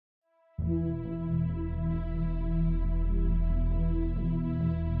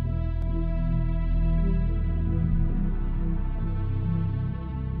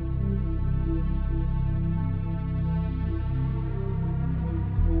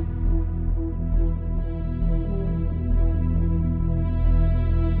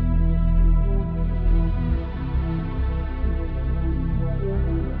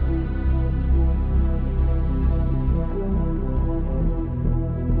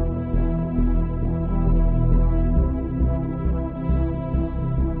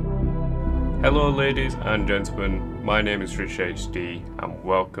Hello ladies and gentlemen, my name is Rich HD and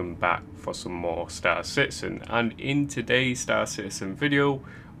welcome back for some more Star Citizen. And in today's Star Citizen video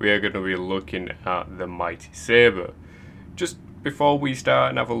we are going to be looking at the mighty Sabre. Just before we start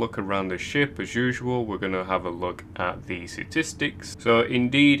and have a look around the ship, as usual we're going to have a look at the statistics. So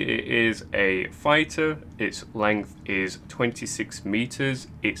indeed it is a fighter, its length is 26 meters,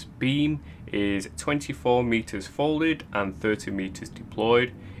 its beam is 24 meters folded and 30 meters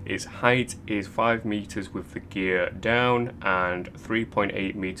deployed. Its height is 5 meters with the gear down and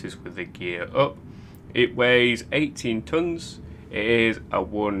 3.8 meters with the gear up. It weighs 18 tons. It is a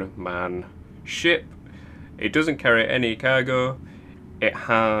one-man ship. It doesn't carry any cargo. It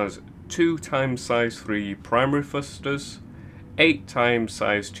has 2 times size 3 primary thrusters, 8 times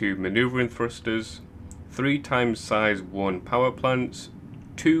size 2 maneuvering thrusters, 3 times size 1 power plants,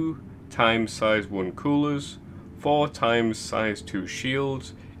 2 times size 1 coolers, 4 times size 2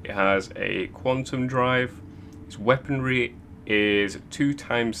 shields. It has a quantum drive. Its weaponry is 2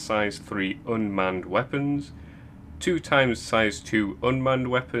 times size 3 unmanned weapons, 2 times size 2 unmanned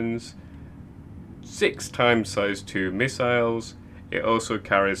weapons, 6 times size 2 missiles. It also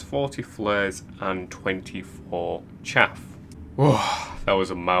carries 40 flares and 24 chaff. Whoa, that was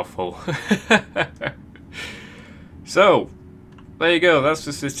a mouthful. So, there you go. That's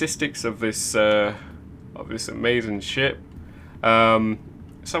the statistics of this amazing ship.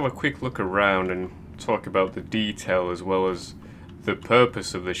 Let's have a quick look around and talk about the detail as well as the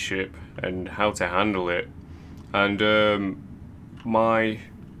purpose of the ship and how to handle it, and my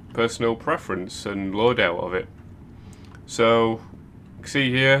personal preference and loadout of it. So, you can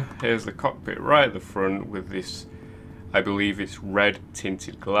see here's the cockpit right at the front with this, I believe it's red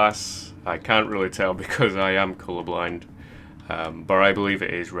tinted glass. I can't really tell because I am colorblind, but I believe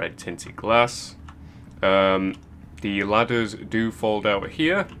it is red tinted glass. The ladders do fold out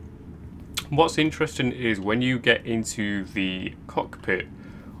here. What's interesting is when you get into the cockpit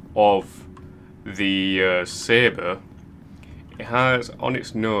of the Sabre, it has on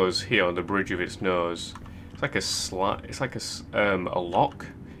its nose here, on the bridge of its nose, it's like a lock.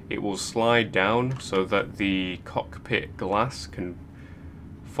 It will slide down so that the cockpit glass can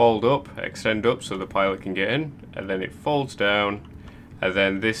fold up, extend up so the pilot can get in, and then it folds down, and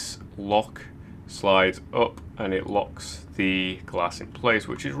then this lock slides up and it locks the glass in place,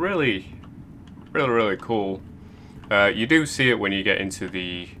 which is really cool. You do see it when you get into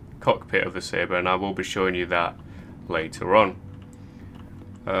the cockpit of the Sabre, and I will be showing you that later on.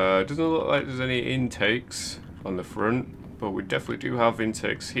 Doesn't look like there's any intakes on the front, but we definitely do have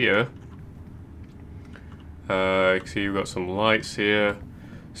intakes here. You can see we've got some lights here.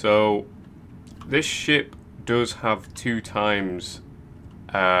 So this ship does have 2 times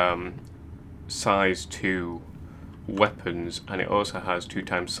size 2 weapons, and it also has 2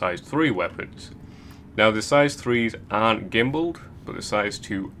 times size 3 weapons. Now the size 3s aren't gimbaled, but the size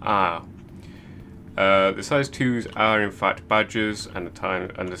 2 are. The size 2s are in fact Badgers, and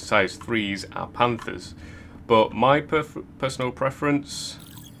the size 3s are Panthers. But my personal preference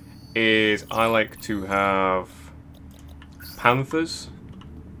is I like to have Panthers,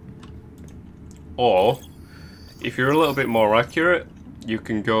 or if you're a little bit more accurate, you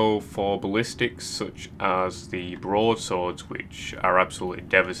can go for ballistics such as the broadswords, which are absolutely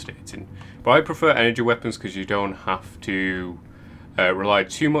devastating. But I prefer energy weapons because you don't have to rely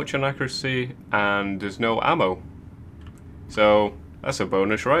too much on accuracy, and there's no ammo. So that's a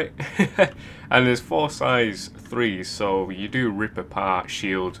bonus, right? And there's 4 size 3s, so you do rip apart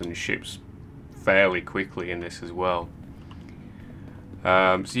shields and ships fairly quickly in this as well.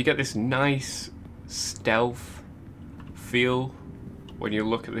 So you get this nice stealth feel when you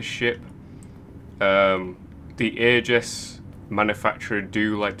look at the ship. The Aegis manufacturer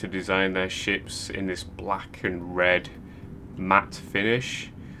do like to design their ships in this black and red matte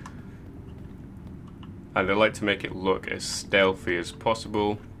finish, and they like to make it look as stealthy as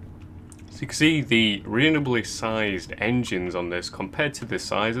possible. So you can see the reasonably sized engines on this compared to the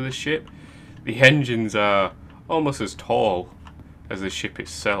size of the ship. The engines are almost as tall as the ship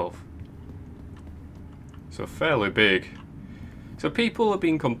itself, so fairly big. So people have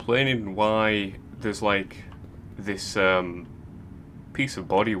been complaining why there's like this piece of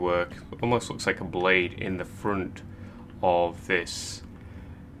bodywork, almost looks like a blade in the front of this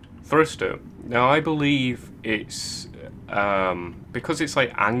thruster. Now I believe it's because it's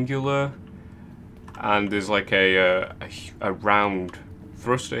like angular and there's like a round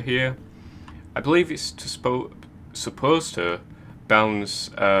thruster here. I believe it's supposed to bounce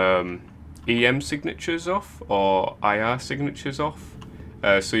EM signatures off or IR signatures off,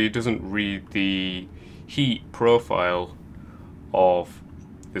 so it doesn't read the heat profile of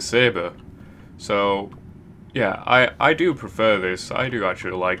the Sabre. So yeah, I do prefer this. I do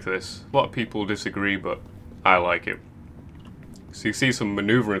actually like this. A lot of people disagree, but I like it. So you see some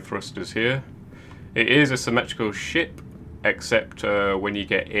maneuvering thrusters here. It is a symmetrical ship, except when you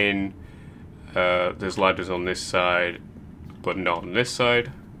get in, there's ladders on this side, but not on this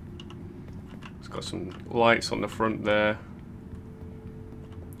side. It's got some lights on the front there.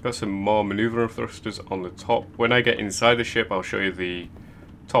 Got some more maneuvering thrusters on the top. When I get inside the ship, I'll show you the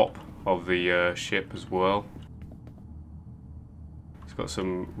top of the ship as well. It's got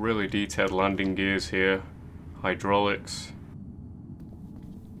some really detailed landing gears here, hydraulics.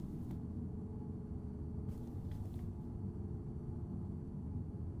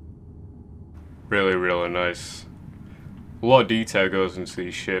 Really, really nice. A lot of detail goes into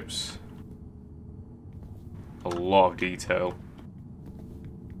these ships. A lot of detail.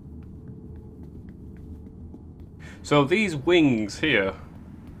 So these wings here,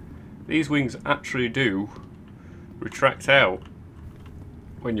 these wings actually do retract out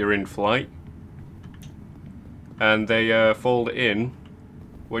when you're in flight, and they fold in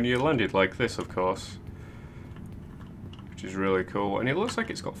when you're landed like this, of course, which is really cool. And it looks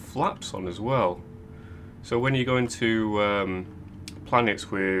like it's got flaps on as well, so when you go into planets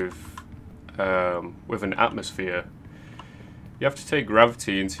with an atmosphere, you have to take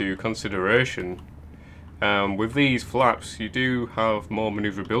gravity into consideration. With these flaps, you do have more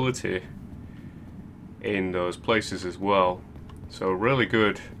maneuverability in those places as well. So really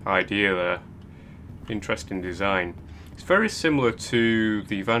good idea there. Interesting design. It's very similar to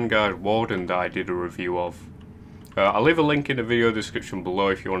the Vanguard Warden that I did a review of. I'll leave a link in the video description below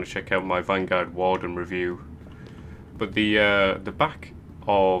if you want to check out my Vanguard Warden review. But the back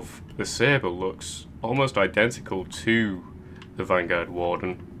of the Sabre looks almost identical to the Vanguard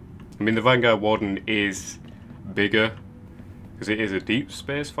Warden. I mean, the Vanguard Warden is bigger because it is a deep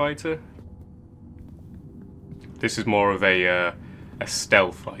space fighter. This is more of a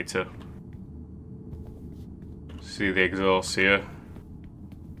stealth fighter. See the exhaust here.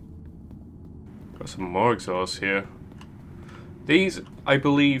 Got some more exhaust here. These, I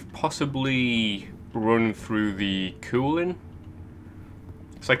believe, possibly run through the cooling.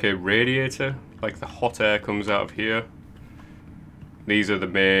 It's like a radiator, like the hot air comes out of here. These are the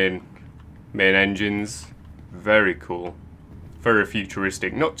main engines. Very cool, very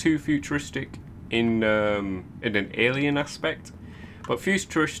futuristic. Not too futuristic in an alien aspect, but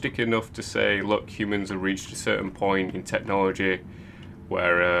futuristic enough to say, look, humans have reached a certain point in technology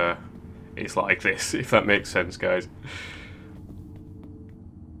where it's like this, if that makes sense, guys.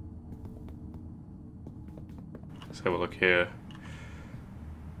 Let's have a look here.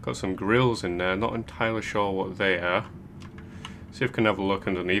 Got some grills in there, not entirely sure what they are. See if we can have a look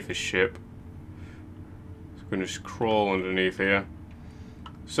underneath the ship. So we're going to just crawl underneath here.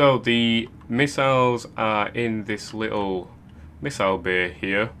 So the missiles are in this little missile bay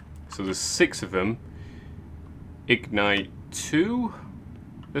here. So there's 6 of them. Ignite 2.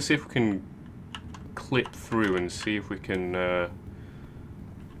 Let's see if we can clip through and see if we can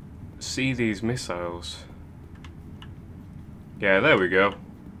see these missiles. Yeah, there we go.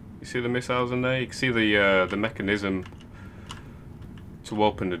 You see the missiles in there? You can see the mechanism to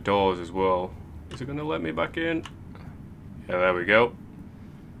open the doors as well. Is it going to let me back in? Yeah, there we go.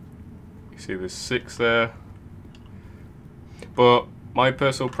 You see there's 6 there. But my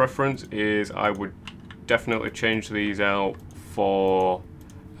personal preference is I would definitely change these out for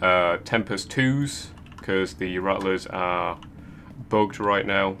Tempest 2s, because the Rattlers are bugged right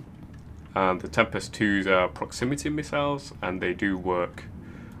now. And the Tempest 2s are proximity missiles, and they do work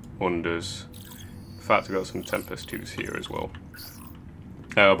wonders. In fact, I've got some Tempest 2s here as well.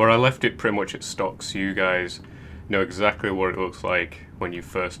 But I left it pretty much at stock, so you guys know exactly what it looks like when you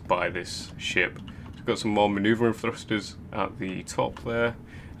first buy this ship. We've got some more maneuvering thrusters at the top there.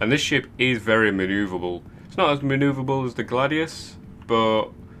 And this ship is very maneuverable. It's not as maneuverable as the Gladius, but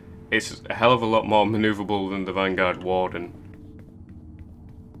it's a hell of a lot more maneuverable than the Vanguard Warden.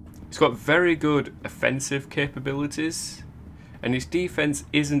 It's got very good offensive capabilities, and its defense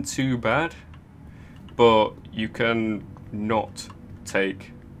isn't too bad, but you can not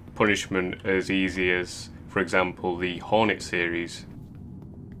take punishment as easy as, for example, the Hornet series.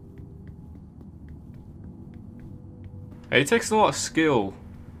 It takes a lot of skill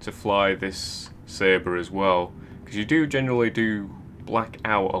to fly this Sabre as well, because you do generally do black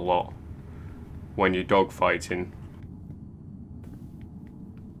out a lot when you're dogfighting.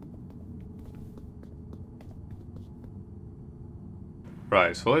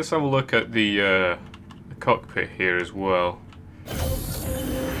 Right, so let's have a look at the cockpit here as well.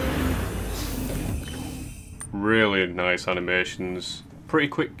 Really nice animations. Pretty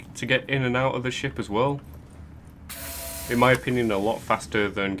quick to get in and out of the ship as well. In my opinion, a lot faster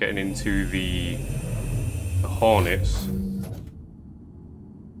than getting into the Hornets.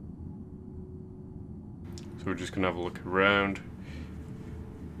 So we're just gonna have a look around.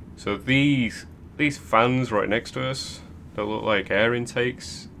 So these fans right next to us that look like air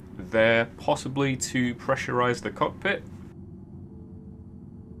intakes, they're possibly to pressurize the cockpit.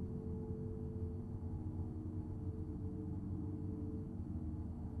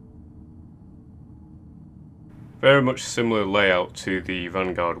 Very much similar layout to the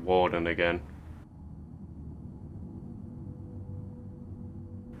Vanguard Warden again.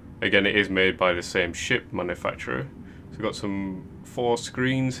 Again, it is made by the same ship manufacturer. So we've got some 4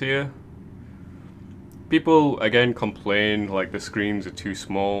 screens here. People, again, complain like the screens are too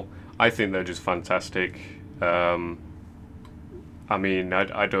small. I think they're just fantastic. I mean,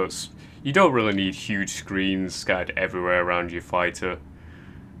 you don't really need huge screens scattered everywhere around your fighter.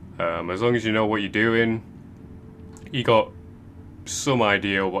 As long as you know what you're doing, you got some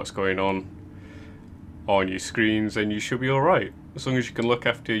idea what's going on your screens, and you should be alright. As long as you can look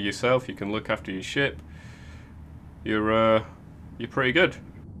after yourself, you can look after your ship, you're pretty good.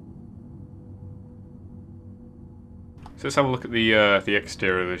 So let's have a look at the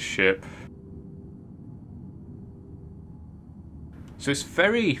exterior of this ship. So it's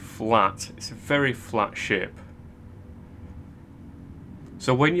very flat. It's a very flat ship.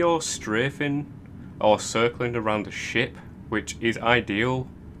 So when you're strafing or circling around the ship, which is ideal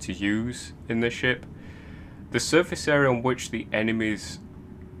to use in this ship, the surface area on which the enemies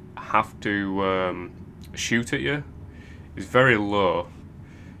have to shoot at you is very low.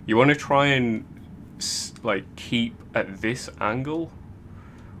 You want to try and like keep at this angle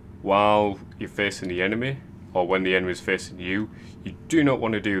while you're facing the enemy, or when the enemy is facing you. You do not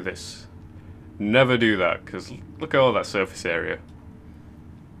want to do this. Never do that, because look at all that surface area.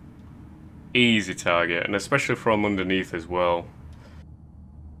 Easy target, and especially from underneath as well.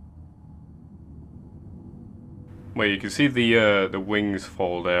 Well, you can see the wings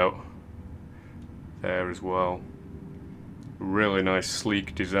fold out there as well. Really nice,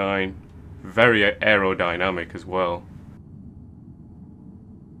 sleek design. Very aerodynamic as well.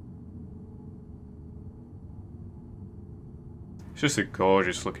 It's just a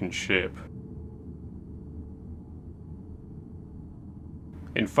gorgeous looking ship.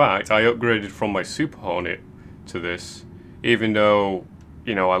 In fact, I upgraded from my Super Hornet to this, even though,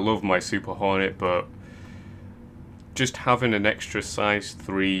 you know, I love my Super Hornet, but just having an extra size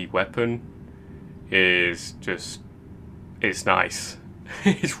 3 weapon is just, it's nice.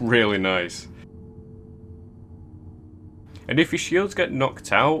 It's really nice. And if your shields get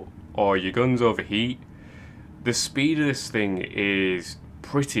knocked out or your guns overheat, the speed of this thing is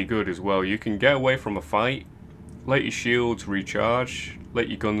pretty good as well. You can get away from a fight, let your shields recharge, let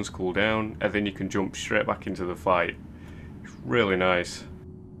your guns cool down, and then you can jump straight back into the fight. It's really nice.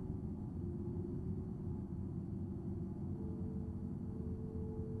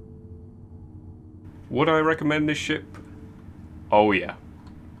 Would I recommend this ship? Oh yeah,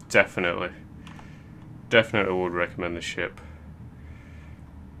 definitely. Definitely would recommend this ship.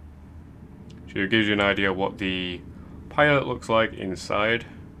 So it gives you an idea what the pilot looks like inside.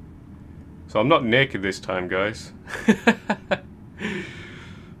 So I'm not naked this time, guys.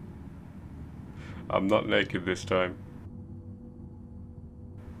 I'm not naked this time.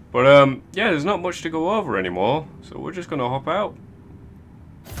 But yeah, there's not much to go over anymore, so we're just gonna hop out.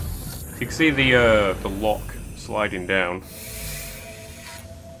 You can see the lock sliding down.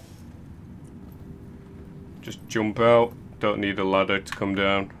 Just jump out, don't need a ladder to come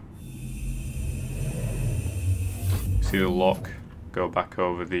down. See the lock go back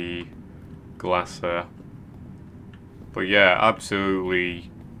over the glass there. But yeah, absolutely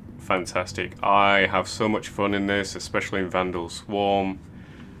fantastic. I have so much fun in this, especially in Vandal Swarm.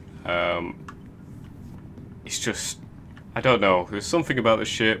 It's just, I don't know, there's something about the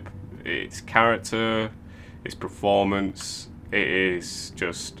ship, its character, its performance, it is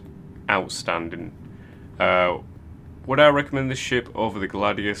just outstanding. Would I recommend this ship over the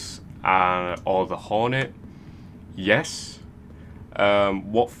Gladius or the Hornet? yes.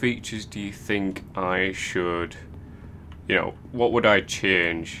 What features do you think I should, what would I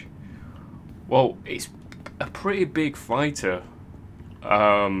change? Well, it's a pretty big fighter.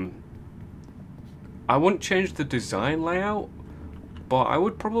 I wouldn't change the design layout, but I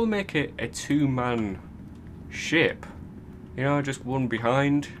would probably make it a two-man ship. Just one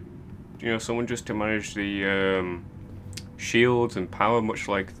behind. Someone just to manage the shields and power, much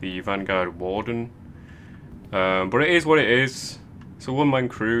like the Vanguard Warden. But it is what it is. It's a one-man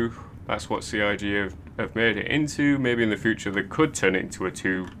crew. That's what CIG have made it into. Maybe in the future they could turn it into a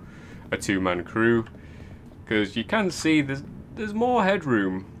two-man crew, because you can see there's more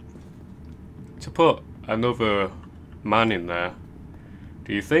headroom to put another man in there.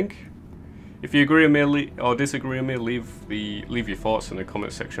 Do you think? If you agree with me or disagree with me, leave your thoughts in the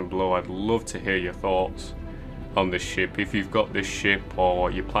comment section below. I'd love to hear your thoughts on this ship, if you've got this ship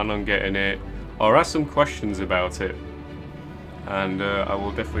or you plan on getting it, or ask some questions about it, and I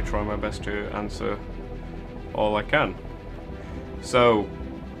will definitely try my best to answer all I can. So,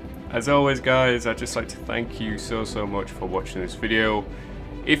 as always guys, I'd just like to thank you so much for watching this video.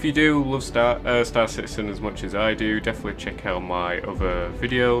 If you do love Star Citizen as much as I do, definitely check out my other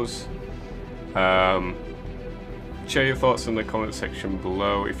videos. Share your thoughts in the comment section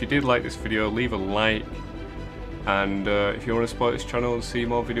below. If you did like this video, leave a like, and if you want to support this channel and see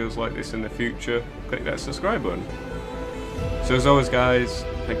more videos like this in the future, click that subscribe button. So as always guys,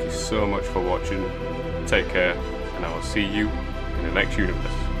 thank you so much for watching, take care, and I will see you in the next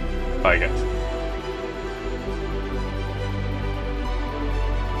universe. Bye guys.